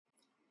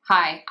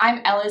Hi,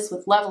 I'm Ellis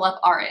with Level Up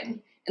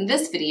RN. In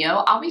this video,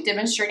 I'll be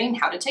demonstrating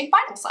how to take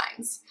vital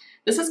signs.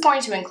 This is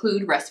going to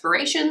include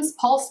respirations,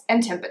 pulse,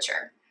 and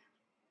temperature.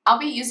 I'll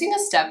be using the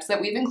steps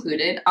that we've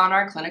included on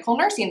our clinical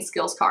nursing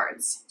skills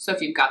cards. So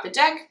if you've got the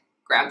deck,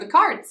 grab the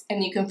cards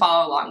and you can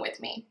follow along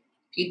with me.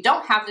 If you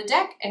don't have the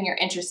deck and you're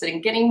interested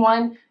in getting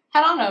one,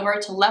 head on over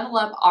to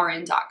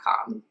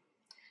leveluprn.com.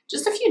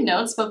 Just a few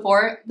notes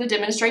before the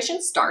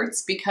demonstration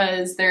starts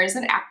because there is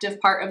an active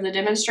part of the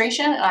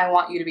demonstration and I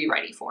want you to be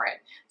ready for it.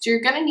 So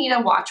you're going to need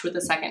a watch with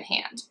a second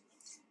hand.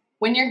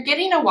 When you're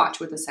getting a watch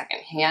with a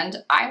second hand,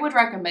 I would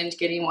recommend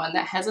getting one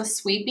that has a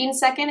sweeping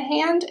second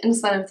hand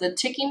instead of the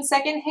ticking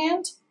second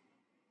hand,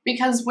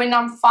 because when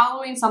I'm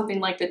following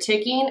something like the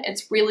ticking,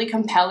 it's really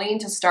compelling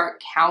to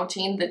start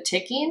counting the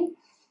ticking,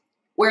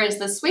 whereas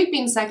the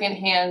sweeping second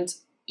hand,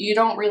 you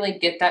don't really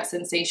get that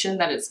sensation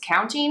that it's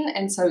counting,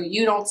 and so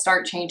you don't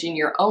start changing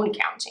your own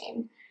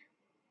counting.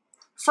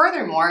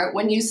 Furthermore,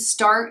 when you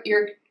start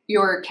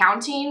your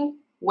counting,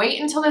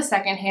 wait until the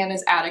second hand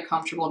is at a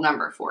comfortable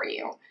number for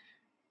you.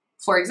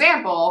 For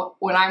example,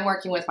 when I'm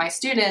working with my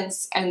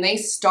students and they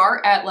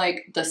start at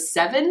like the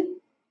 7,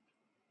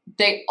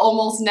 they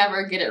almost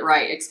never get it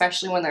right,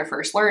 especially when they're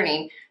first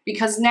learning,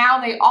 because now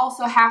they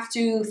also have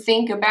to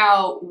think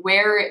about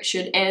where it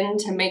should end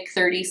to make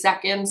 30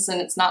 seconds,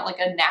 and it's not like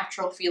a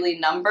natural feeling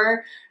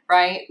number,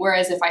 right?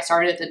 Whereas if I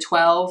started at the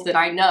 12, then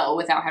I know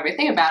without having to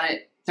think about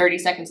it, 30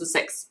 seconds is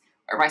 6.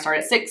 Or if I start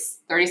at 6,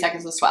 30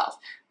 seconds is 12,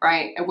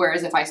 right?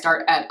 Whereas if I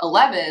start at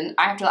 11,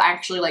 I have to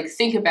actually like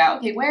think about,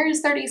 okay, where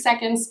is 30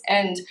 seconds?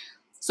 And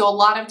so a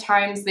lot of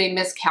times they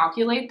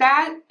miscalculate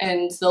that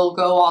and they'll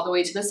go all the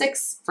way to the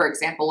 6, for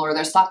example, or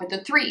they'll stop at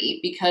the 3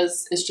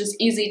 because it's just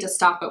easy to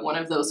stop at one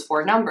of those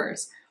 4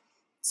 numbers.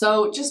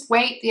 So just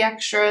wait the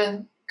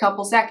extra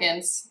couple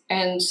seconds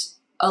and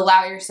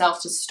allow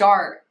yourself to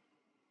start,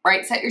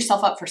 right? Set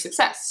yourself up for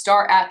success.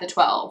 Start at the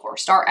 12 or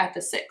start at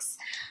the 6.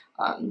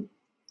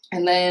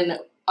 And then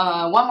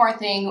one more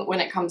thing when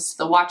it comes to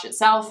the watch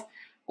itself,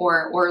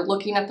 or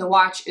looking at the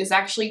watch, is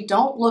actually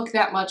don't look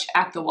that much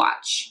at the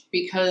watch,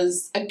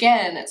 because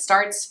again, it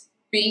starts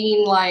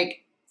being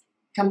like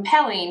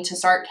compelling to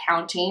start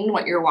counting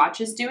what your watch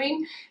is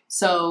doing.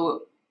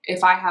 So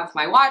if I have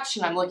my watch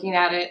and I'm looking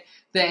at it,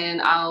 then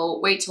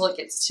I'll wait till it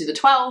gets to the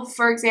 12,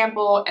 for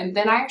example, and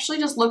then I actually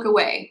just look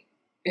away.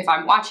 If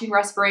I'm watching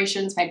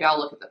respirations, maybe I'll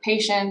look at the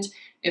patient.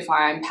 If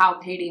I'm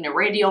palpating a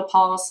radial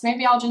pulse,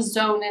 maybe I'll just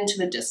zone into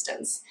the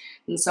distance.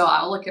 And so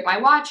I'll look at my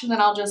watch and then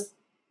I'll just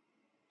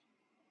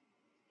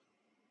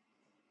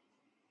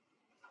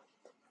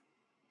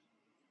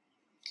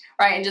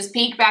and just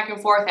peek back and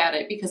forth at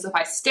it, because if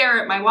I stare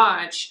at my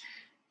watch,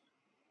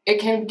 it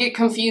can get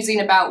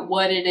confusing about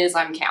what it is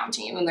I'm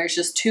counting, and there's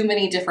just too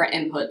many different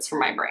inputs for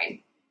my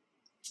brain.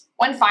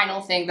 One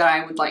final thing that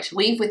I would like to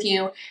leave with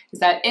you is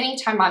that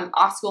anytime I'm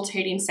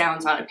auscultating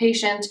sounds on a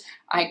patient,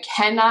 I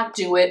cannot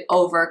do it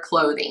over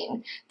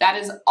clothing. That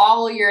is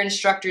all your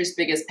instructor's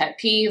biggest pet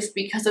peeve,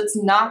 because it's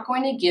not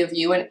going to give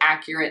you an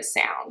accurate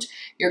sound.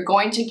 You're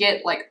going to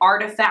get like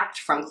artifact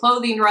from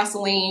clothing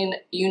rustling.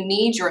 You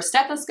need your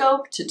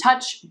stethoscope to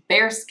touch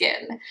bare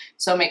skin.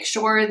 So make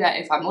sure that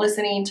if I'm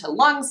listening to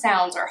lung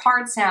sounds or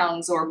heart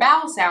sounds or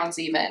bowel sounds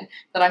even,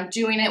 that I'm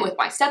doing it with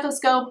my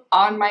stethoscope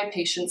on my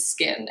patient's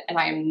skin, and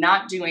I am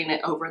not doing it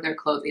over their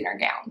clothing or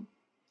gown.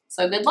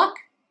 So good luck.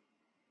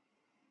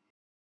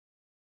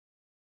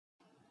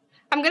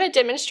 I'm going to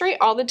demonstrate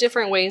all the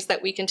different ways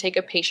that we can take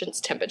a patient's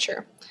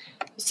temperature.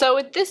 So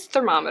with this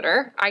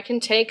thermometer, I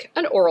can take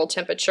an oral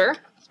temperature.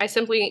 I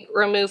simply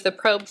remove the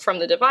probe from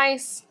the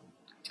device,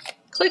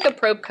 click a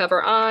probe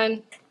cover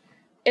on,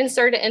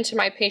 insert it into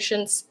my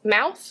patient's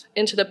mouth,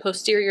 into the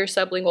posterior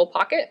sublingual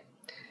pocket.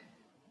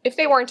 If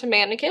they weren't a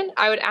mannequin,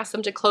 I would ask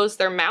them to close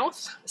their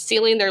mouth,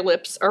 sealing their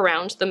lips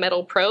around the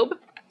metal probe.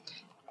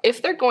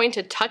 If they're going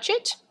to touch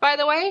it, by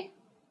the way,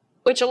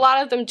 which a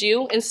lot of them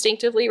do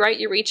instinctively, right?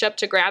 You reach up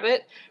to grab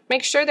it.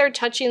 Make sure they're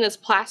touching this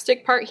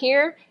plastic part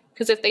here,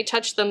 because if they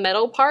touch the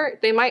metal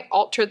part, they might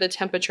alter the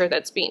temperature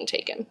that's being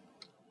taken.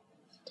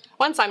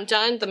 Once I'm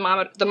done, the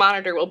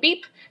monitor will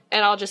beep,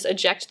 and I'll just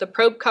eject the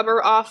probe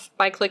cover off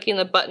by clicking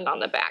the button on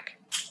the back.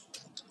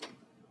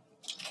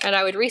 And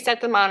I would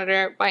reset the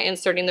monitor by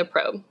inserting the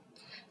probe.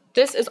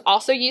 This is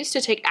also used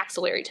to take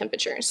axillary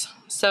temperatures.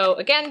 So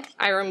again,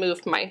 I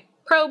removed my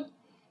probe.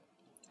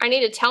 I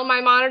need to tell my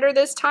monitor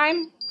this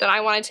time that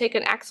I want to take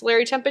an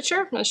axillary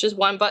temperature. There's just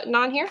one button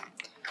on here.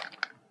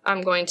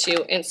 I'm going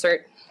to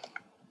insert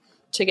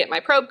to get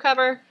my probe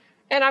cover,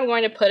 and I'm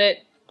going to put it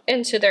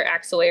into their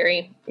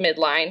axillary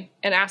midline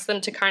and ask them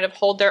to kind of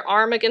hold their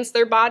arm against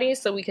their body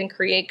so we can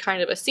create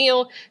kind of a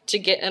seal to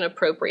get an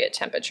appropriate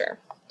temperature.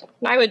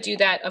 And I would do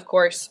that, of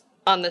course,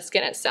 on the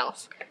skin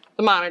itself.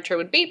 The monitor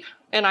would beep,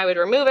 and I would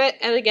remove it,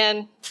 and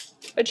again,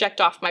 eject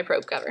off my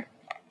probe cover.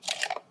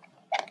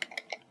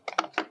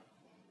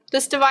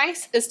 This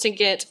device is to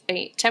get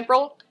a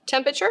temporal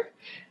temperature,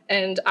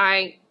 and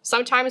I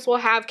sometimes will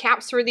have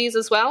caps for these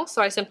as well, so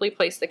I simply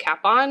place the cap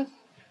on.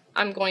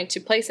 I'm going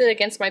to place it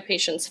against my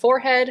patient's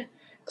forehead,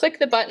 click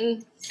the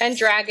button, and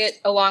drag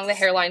it along the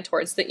hairline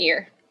towards the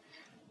ear.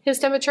 his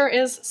temperature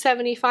is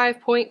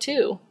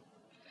 75.2.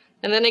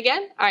 And then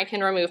again, I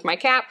can remove my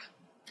cap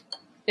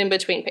in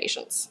between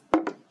patients.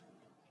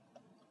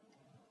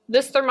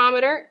 This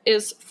thermometer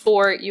is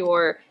for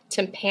your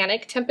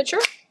tympanic temperature.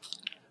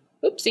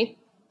 Oopsie.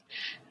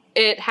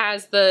 It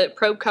has the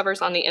probe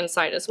covers on the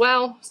inside as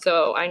well,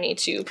 so I need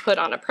to put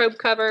on a probe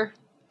cover.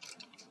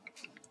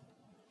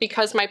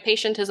 Because my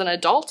patient is an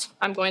adult,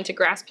 I'm going to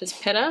grasp his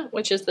pinna,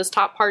 which is this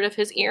top part of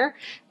his ear,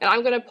 and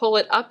I'm going to pull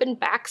it up and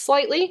back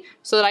slightly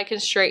so that I can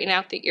straighten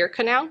out the ear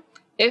canal.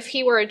 If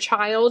he were a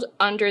child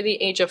under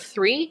the age of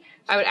 3,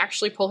 I would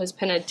actually pull his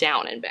pinna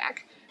down and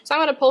back. So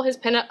I'm going to pull his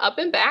pinna up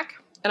and back,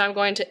 and I'm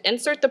going to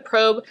insert the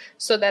probe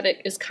so that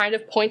it is kind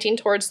of pointing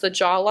towards the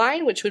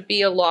jawline, which would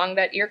be along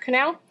that ear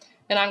canal.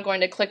 And I'm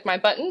going to click my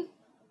button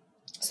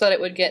so that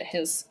it would get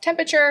his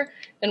temperature,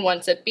 and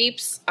once it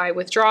beeps, I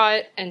withdraw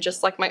it, and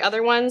just like my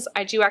other ones,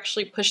 I do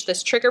actually push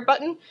this trigger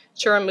button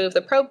to remove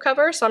the probe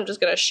cover, so I'm just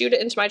going to shoot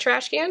it into my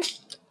trash can.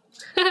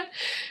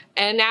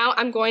 And now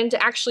I'm going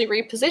to actually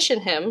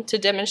reposition him to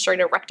demonstrate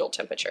a rectal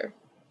temperature.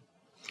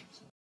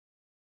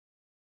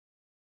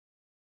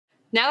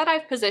 Now that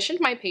I've positioned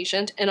my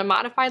patient in a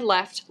modified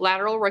left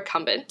lateral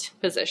recumbent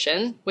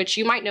position, which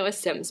you might know as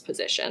Sims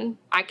position,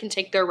 I can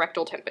take their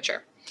rectal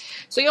temperature.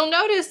 So you'll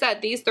notice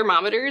that these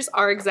thermometers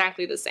are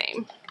exactly the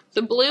same.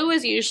 The blue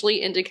is usually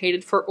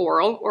indicated for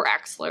oral or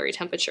axillary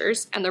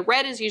temperatures, and the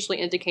red is usually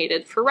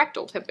indicated for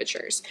rectal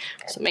temperatures.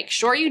 So make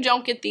sure you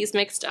don't get these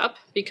mixed up,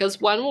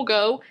 because one will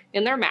go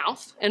in their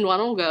mouth and one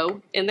will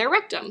go in their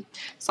rectum.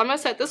 So I'm going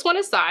to set this one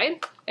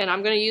aside, and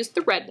I'm going to use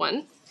the red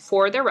one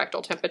for their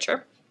rectal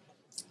temperature.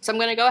 So I'm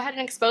going to go ahead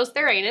and expose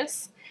their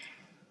anus.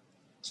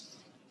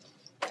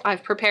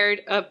 I've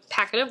prepared a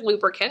packet of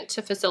lubricant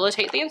to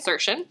facilitate the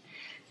insertion,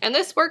 and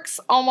this works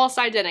almost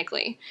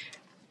identically.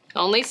 The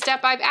only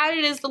step I've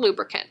added is the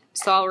lubricant.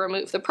 So I'll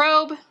remove the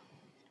probe,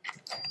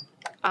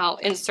 I'll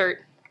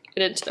insert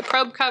it into the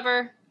probe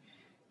cover,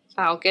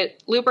 I'll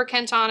get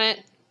lubricant on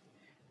it,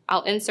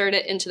 I'll insert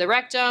it into the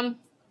rectum,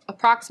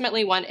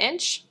 approximately 1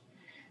 inch,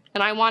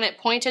 and I want it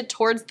pointed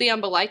towards the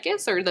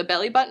umbilicus or the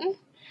belly button.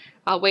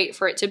 I'll wait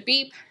for it to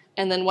beep,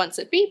 and then once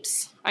it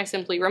beeps, I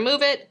simply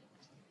remove it,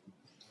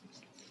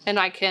 and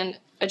I can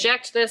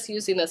eject this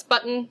using this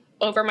button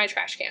over my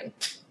trash can.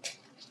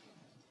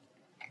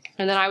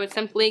 And then I would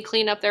simply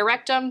clean up their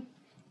rectum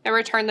and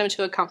return them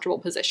to a comfortable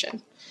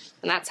position.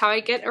 And that's how I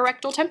get a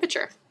rectal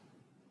temperature.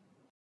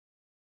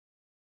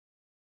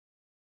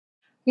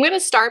 I'm going to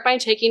start by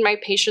taking my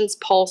patient's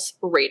pulse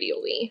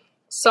radially.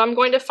 So I'm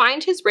going to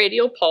find his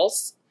radial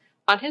pulse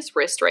on his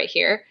wrist right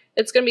here.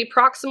 It's going to be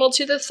proximal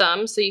to the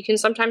thumb, so you can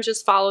sometimes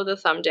just follow the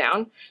thumb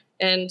down.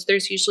 And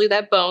there's usually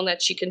that bone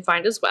that you can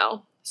find as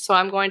well. So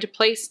I'm going to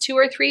place 2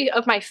 or 3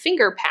 of my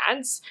finger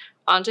pads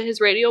onto his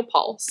radial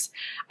pulse.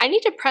 I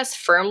need to press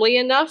firmly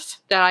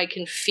enough that I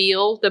can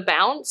feel the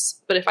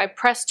bounce, but if I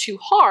press too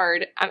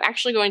hard, I'm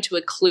actually going to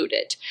occlude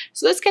it.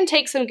 So this can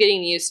take some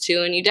getting used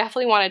to, and you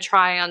definitely want to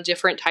try on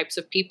different types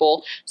of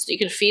people so you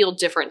can feel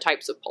different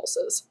types of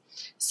pulses.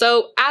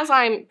 So as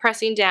I'm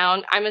pressing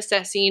down, I'm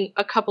assessing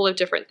a couple of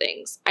different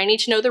things. I need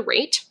to know the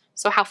rate,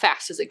 so how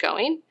fast is it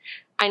going?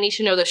 I need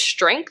to know the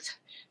strength,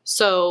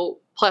 so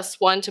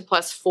 +1 to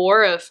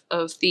 +4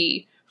 of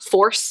the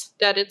force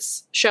that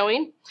it's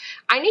showing.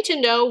 I need to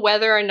know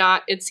whether or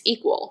not it's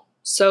equal.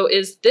 So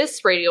is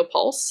this radial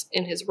pulse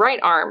in his right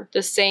arm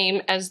the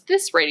same as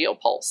this radial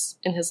pulse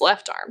in his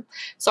left arm?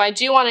 So I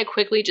do want to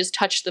quickly just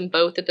touch them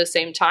both at the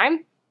same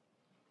time,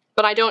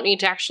 but I don't need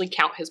to actually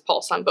count his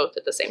pulse on both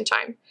at the same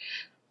time.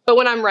 But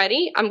when I'm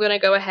ready, I'm going to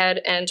go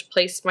ahead and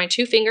place my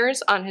 2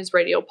 fingers on his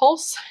radial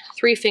pulse.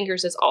 3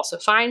 fingers is also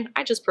fine.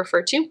 I just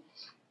prefer 2.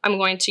 I'm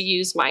going to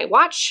use my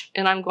watch,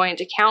 and I'm going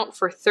to count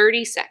for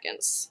 30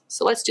 seconds.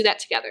 So let's do that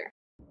together.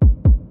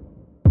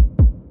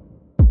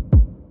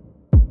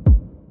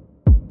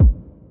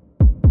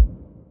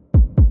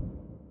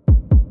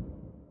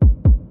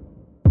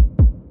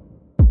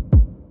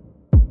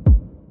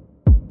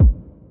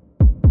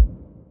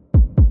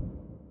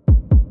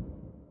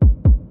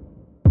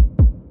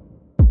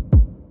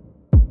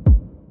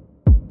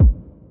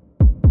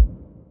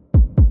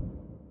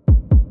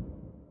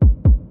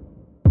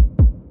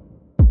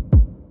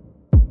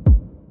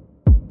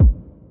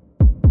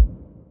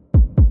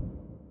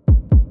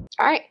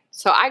 All right,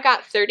 so I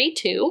got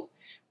 32,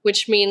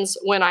 which means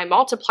when I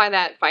multiply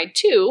that by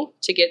 2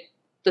 to get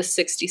the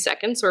 60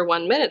 seconds or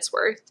 1 minute's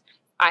worth,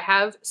 I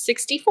have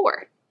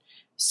 64.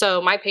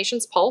 So my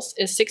patient's pulse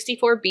is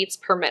 64 beats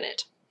per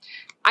minute.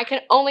 I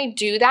can only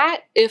do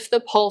that if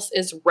the pulse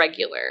is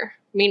regular,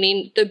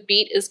 meaning the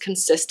beat is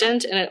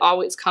consistent and it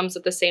always comes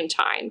at the same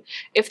time.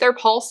 If their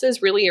pulse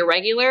is really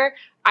irregular,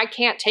 I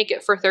can't take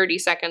it for 30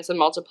 seconds and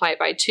multiply it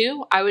by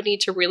 2. I would need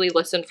to really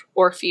listen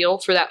or feel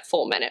for that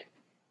full minute.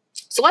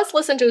 So let's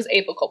listen to his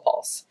apical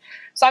pulse.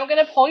 So I'm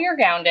going to pull your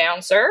gown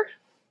down, sir,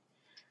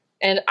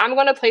 and I'm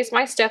going to place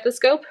my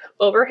stethoscope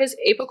over his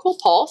apical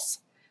pulse,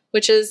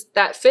 which is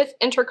that 5th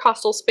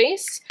intercostal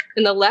space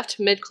in the left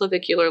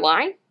midclavicular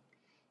line.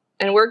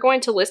 And we're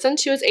going to listen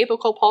to his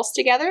apical pulse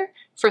together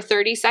for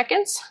 30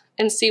 seconds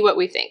and see what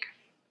we think.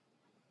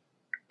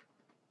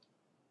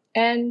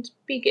 and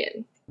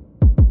begin.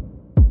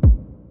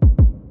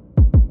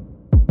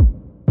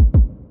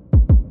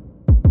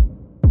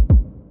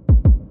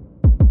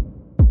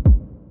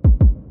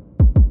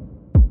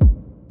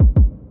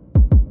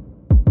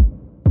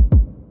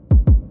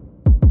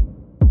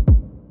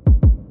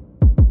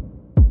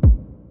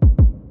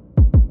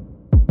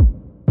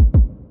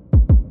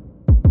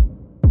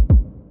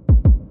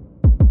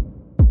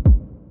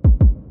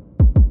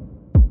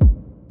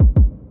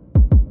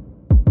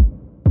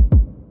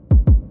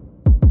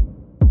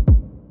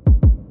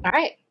 All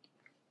right,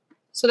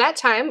 so that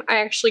time I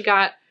actually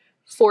got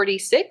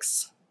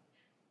 46,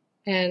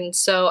 and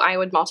so I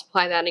would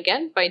multiply that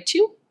again by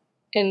 2,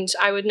 and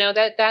I would know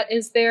that that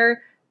is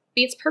their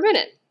beats per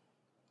minute.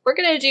 We're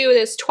going to do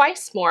this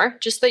twice more,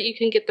 just so that you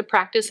can get the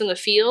practice and the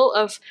feel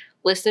of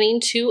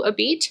listening to a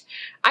beat.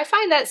 I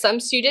find that some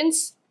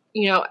students,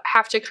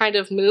 have to kind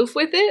of move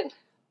with it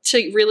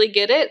to really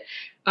get it.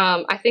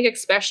 I think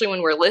especially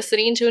when we're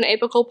listening to an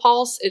apical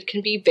pulse, it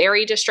can be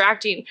very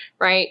distracting,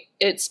 right?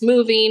 It's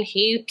moving,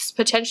 he's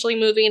potentially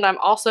moving. I'm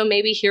also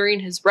maybe hearing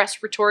his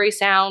respiratory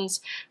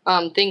sounds.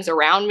 Things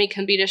around me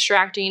can be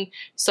distracting.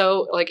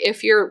 So like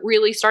if you're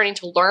really starting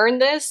to learn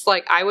this,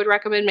 like I would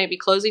recommend maybe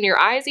closing your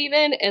eyes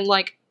even and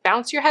like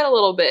bounce your head a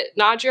little bit,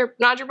 nod your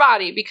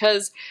body,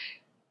 because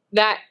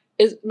that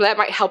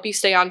might help you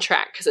stay on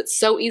track, because it's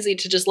so easy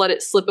to just let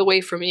it slip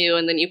away from you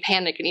and then you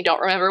panic and you don't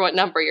remember what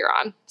number you're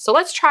on. So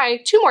let's try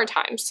 2 more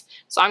times.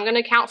 So I'm going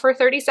to count for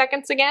 30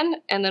 seconds again,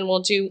 and then we'll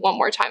do 1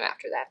 more time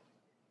after that.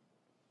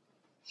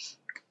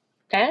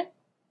 And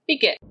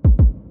begin.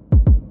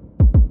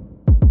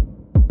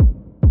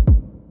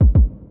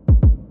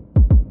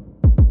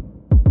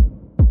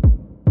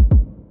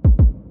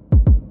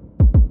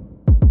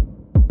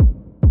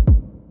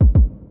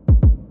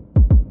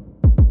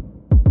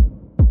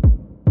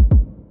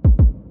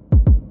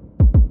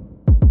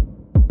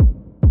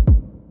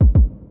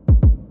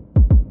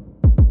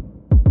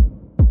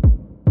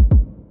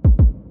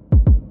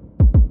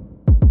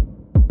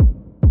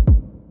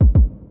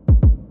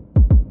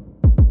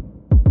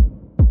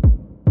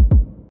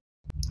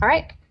 All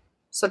right,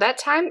 so that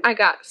time I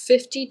got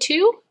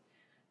 52,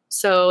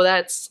 so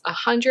that's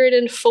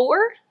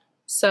 104.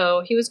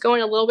 So he was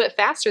going a little bit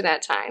faster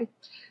that time.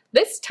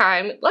 This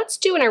time, let's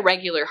do an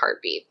irregular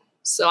heartbeat.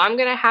 So I'm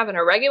gonna have an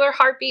irregular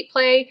heartbeat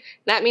play.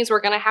 That means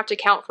we're gonna have to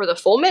count for the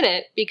full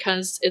minute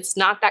because it's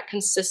not that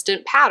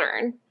consistent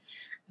pattern.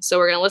 So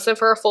we're gonna listen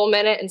for a full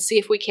minute and see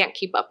if we can't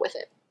keep up with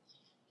it.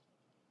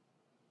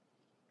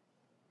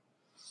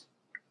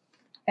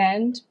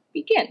 And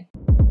begin.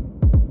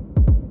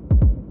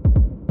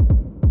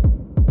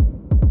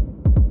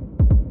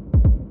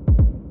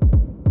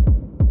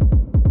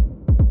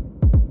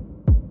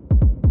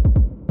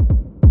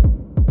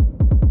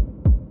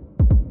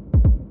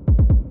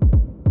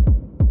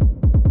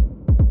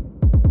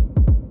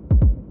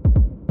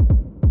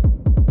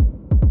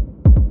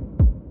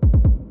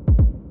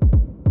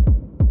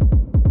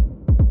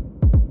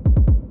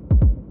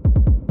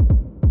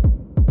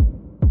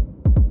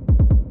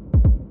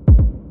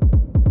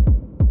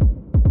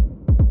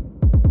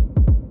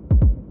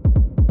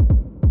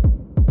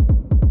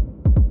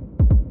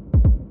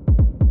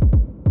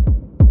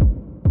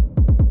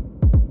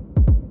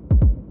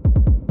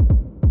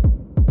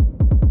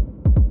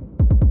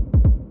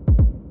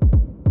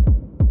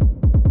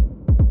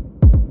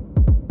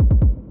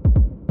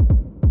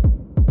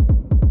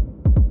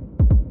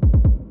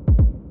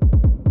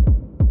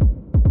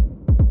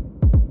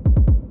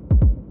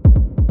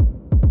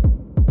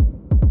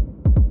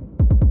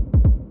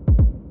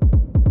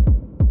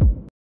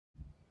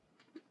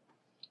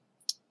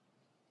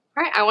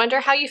 All right, I wonder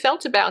how you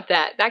felt about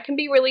that. That can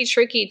be really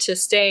tricky to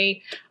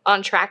stay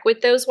on track with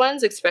those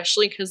ones,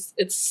 especially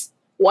because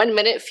 1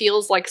 minute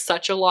feels like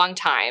such a long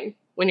time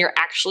when you're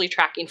actually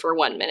tracking for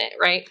 1 minute,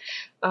 right?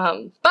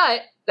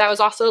 But that was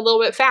also a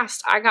little bit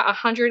fast. I got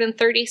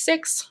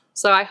 136,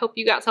 so I hope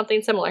you got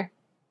something similar.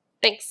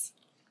 Thanks.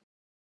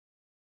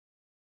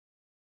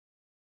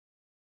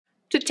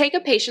 To take a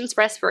patient's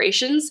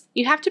respirations,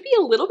 you have to be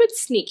a little bit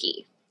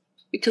sneaky,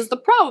 because the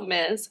problem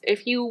is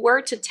if you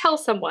were to tell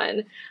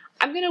someone,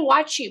 I'm going to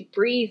watch you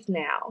breathe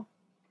now,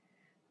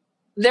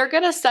 they're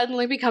going to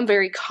suddenly become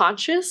very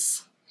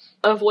conscious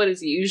of what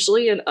is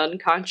usually an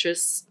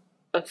unconscious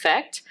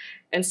effect.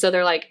 And so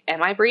they're like,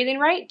 am I breathing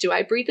right? Do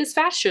I breathe this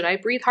fast? Should I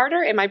breathe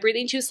harder? Am I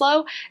breathing too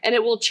slow? And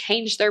it will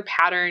change their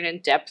pattern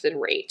and depth and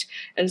rate.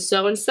 And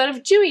so instead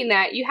of doing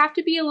that, you have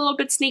to be a little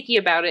bit sneaky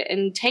about it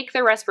and take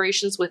their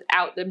respirations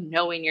without them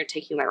knowing you're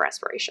taking their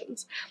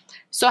respirations.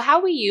 So how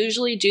we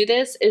usually do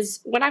this is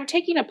when I'm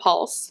taking a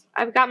pulse,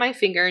 I've got my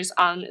fingers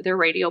on their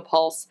radial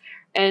pulse.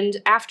 And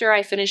after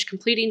I finish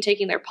completing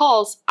taking their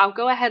pulse, I'll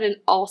go ahead and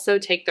also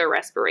take their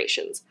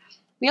respirations.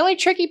 The only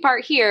tricky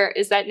part here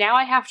is that now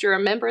I have to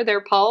remember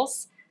their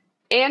pulse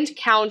and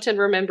count and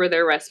remember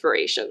their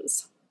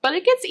respirations. But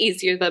it gets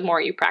easier the more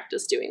you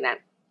practice doing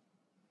that.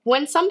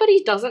 When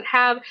somebody doesn't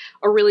have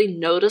a really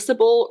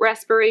noticeable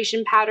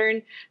respiration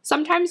pattern,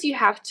 sometimes you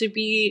have to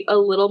be a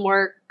little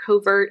more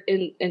covert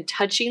in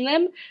touching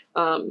them.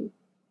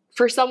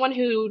 For someone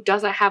who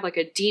doesn't have like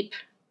a deep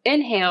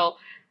inhale,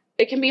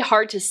 it can be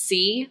hard to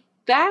see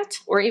that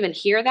or even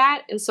hear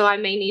that. And so I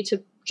may need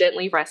to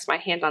gently rest my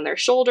hand on their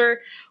shoulder,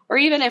 or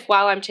even if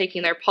while I'm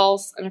taking their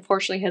pulse, and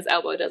unfortunately his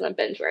elbow doesn't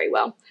bend very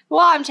well,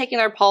 while I'm taking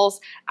their pulse,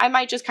 I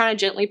might just kind of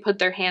gently put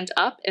their hand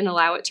up and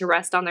allow it to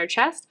rest on their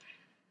chest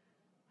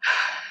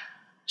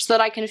so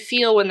that I can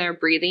feel when they're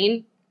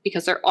breathing,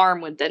 because their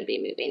arm would then be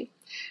moving.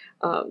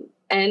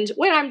 And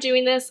when I'm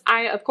doing this,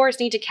 I of course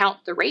need to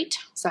count the rate.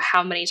 So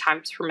how many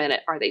times per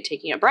minute are they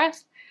taking a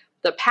breath?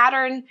 The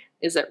pattern,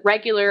 is it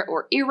regular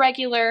or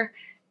irregular?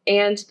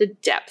 And the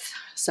depth.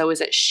 So is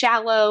it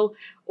shallow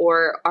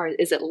or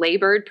is it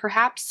labored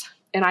perhaps?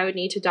 And I would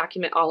need to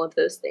document all of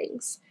those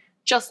things.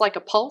 Just like a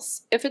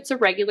pulse, if it's a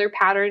regular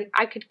pattern,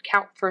 I could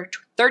count for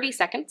 30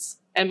 seconds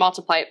and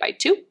multiply it by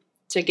 2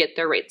 to get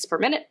their rates per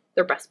minute,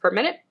 their breaths per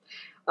minute.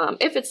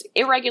 If it's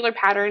irregular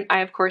pattern, I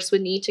of course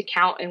would need to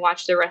count and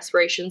watch their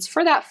respirations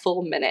for that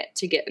full minute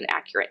to get an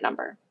accurate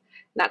number. And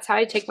that's how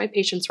I take my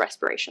patient's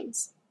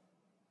respirations.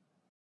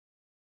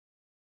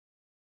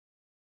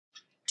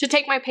 To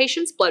take my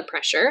patient's blood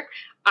pressure,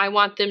 I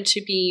want them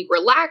to be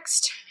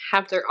relaxed,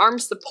 have their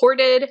arms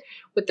supported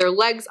with their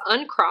legs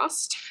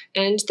uncrossed.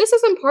 And this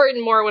is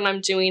important more when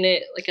I'm doing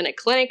it like in a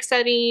clinic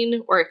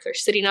setting or if they're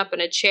sitting up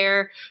in a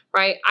chair,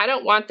 right? I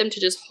don't want them to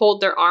just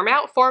hold their arm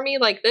out for me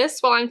like this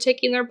while I'm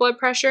taking their blood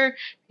pressure,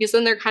 because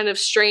then they're kind of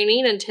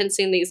straining and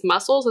tensing these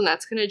muscles, and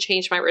that's going to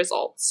change my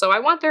results. So I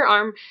want their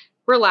arm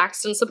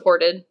relaxed and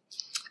supported.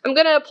 I'm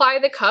going to apply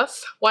the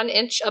cuff 1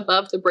 inch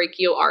above the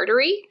brachial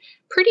artery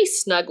pretty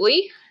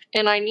snugly,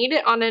 and I need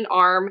it on an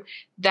arm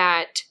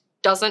that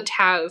doesn't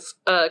have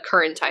a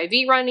current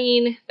IV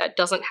running, that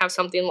doesn't have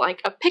something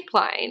like a PICC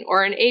line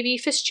or an AV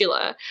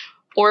fistula,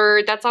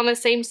 or that's on the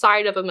same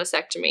side of a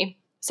mastectomy.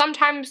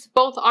 Sometimes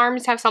both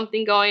arms have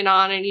something going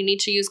on and you need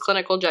to use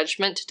clinical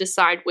judgment to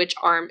decide which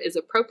arm is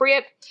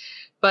appropriate,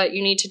 but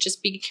you need to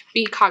just be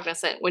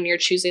cognizant when you're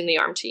choosing the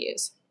arm to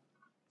use.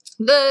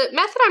 The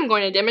method I'm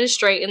going to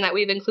demonstrate and that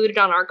we've included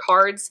on our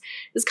cards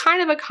is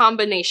kind of a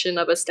combination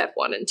of a step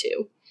 1 and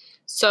 2.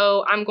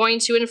 So I'm going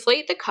to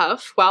inflate the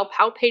cuff while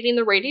palpating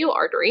the radial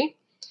artery.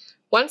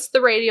 Once the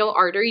radial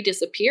artery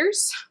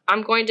disappears,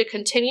 I'm going to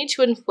continue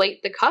to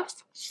inflate the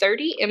cuff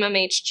 30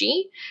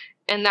 mmHg,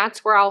 and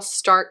that's where I'll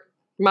start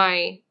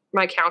my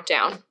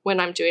countdown when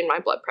I'm doing my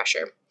blood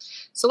pressure.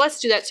 So let's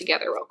do that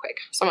together real quick.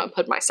 So I'm going to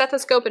put my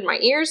stethoscope in my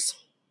ears.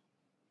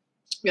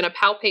 I'm going to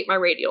palpate my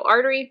radial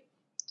artery.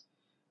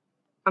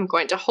 I'm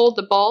going to hold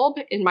the bulb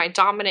in my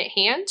dominant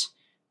hand,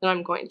 and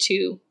I'm going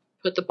to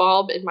put the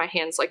bulb in my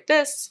hands like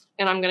this,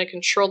 and I'm going to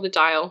control the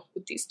dial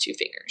with these 2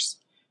 fingers.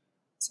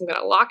 So I'm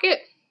going to lock it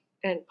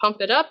and pump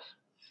it up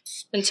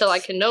until I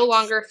can no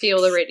longer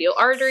feel the radial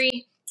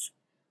artery.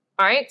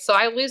 All right, so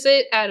I lose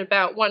it at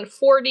about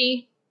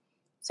 140,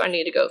 so I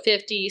need to go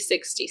 50,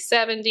 60,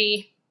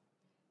 70,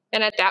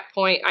 and at that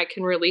point I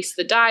can release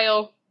the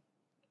dial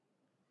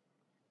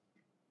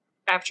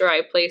after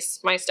I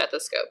place my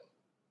stethoscope.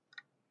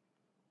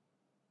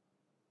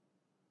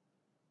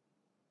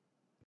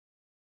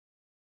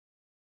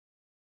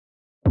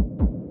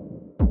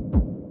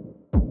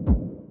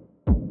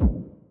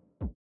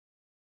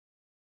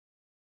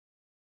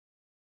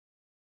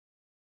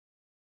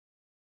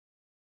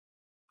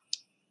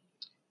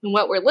 And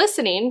what we're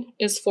listening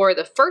is for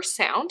the first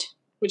sound,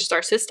 which is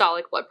our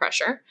systolic blood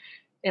pressure,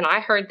 and I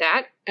heard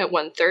that at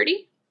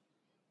 130.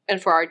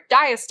 And for our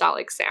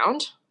diastolic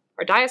sound,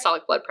 our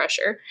diastolic blood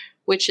pressure,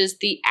 which is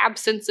the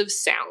absence of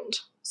sound.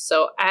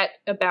 So at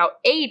about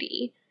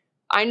 80,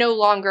 I no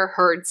longer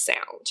heard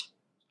sound.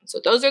 So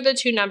those are the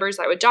 2 numbers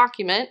I would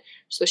document.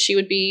 So she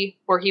would be,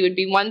 or he would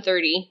be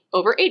 130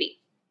 over 80.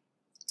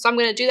 So I'm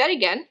going to do that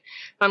again.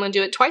 I'm going to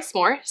do it twice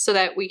more so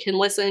that we can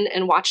listen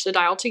and watch the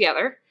dial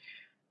together.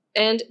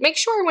 And make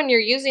sure when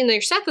you're using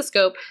your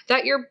stethoscope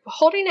that you're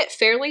holding it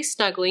fairly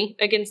snugly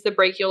against the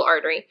brachial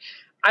artery.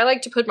 I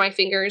like to put my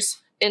fingers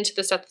into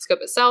the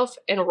stethoscope itself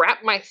and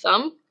wrap my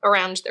thumb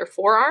around their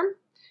forearm.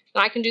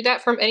 And I can do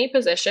that from any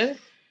position,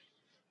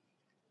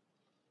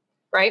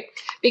 right?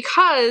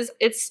 Because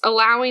it's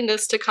allowing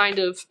this to kind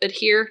of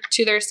adhere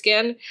to their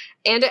skin,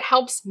 and it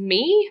helps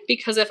me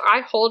because if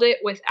I hold it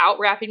without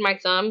wrapping my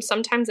thumb,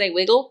 sometimes they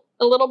wiggle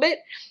a little bit,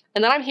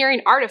 and then I'm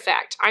hearing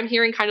artifact. I'm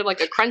hearing kind of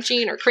like a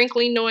crunching or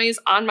crinkling noise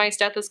on my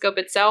stethoscope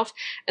itself,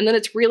 and then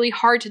it's really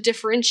hard to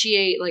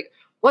differentiate, like,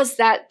 was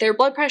that their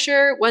blood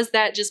pressure? Was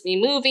that just me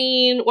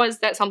moving? Was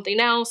that something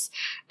else?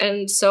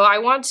 And so I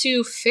want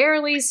to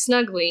fairly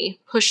snugly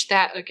push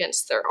that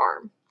against their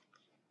arm.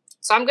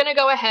 So I'm gonna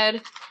go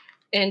ahead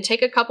and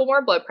take a couple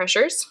more blood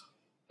pressures.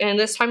 And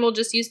this time we'll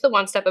just use the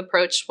 1-step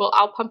approach.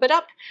 I'll pump it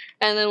up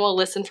and then we'll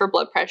listen for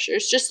blood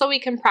pressures just so we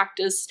can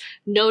practice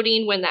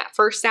noting when that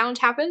first sound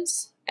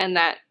happens and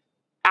that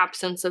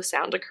absence of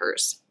sound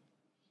occurs.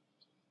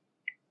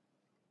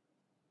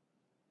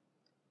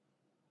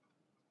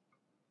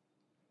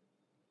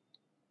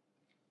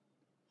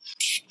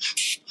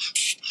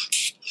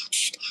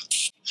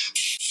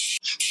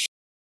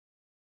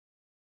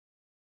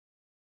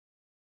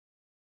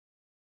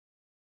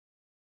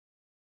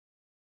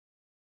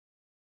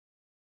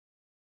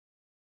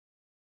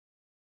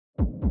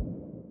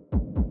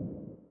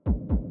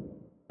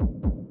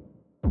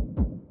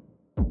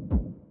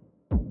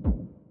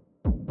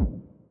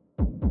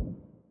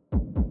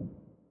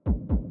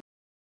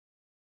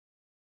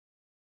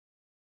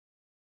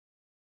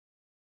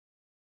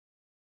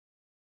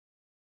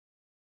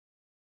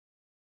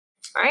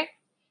 All right,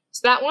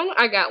 so that one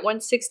I got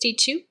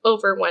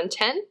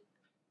 162/110.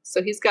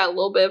 So he's got a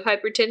little bit of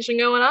hypertension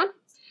going on.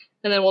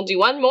 And then we'll do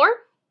one more.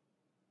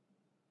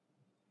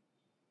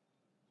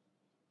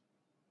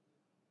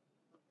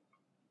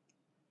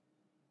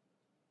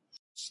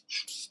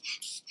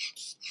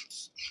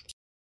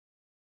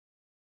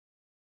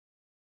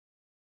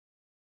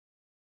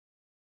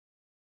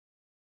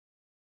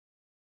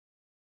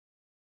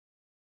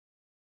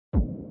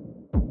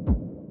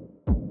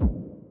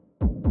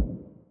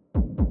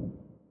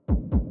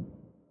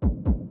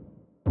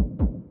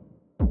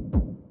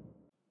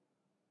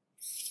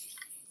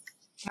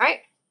 All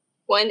right,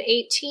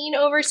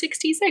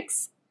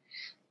 118/66.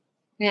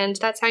 And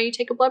that's how you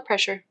take a blood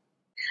pressure.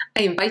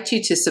 I invite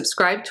you to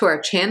subscribe to our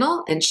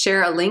channel and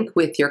share a link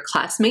with your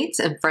classmates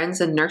and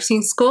friends in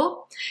nursing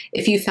school.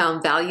 If you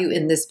found value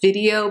in this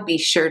video, be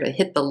sure to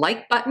hit the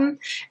like button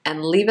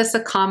and leave us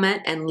a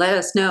comment and let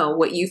us know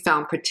what you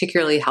found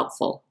particularly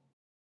helpful.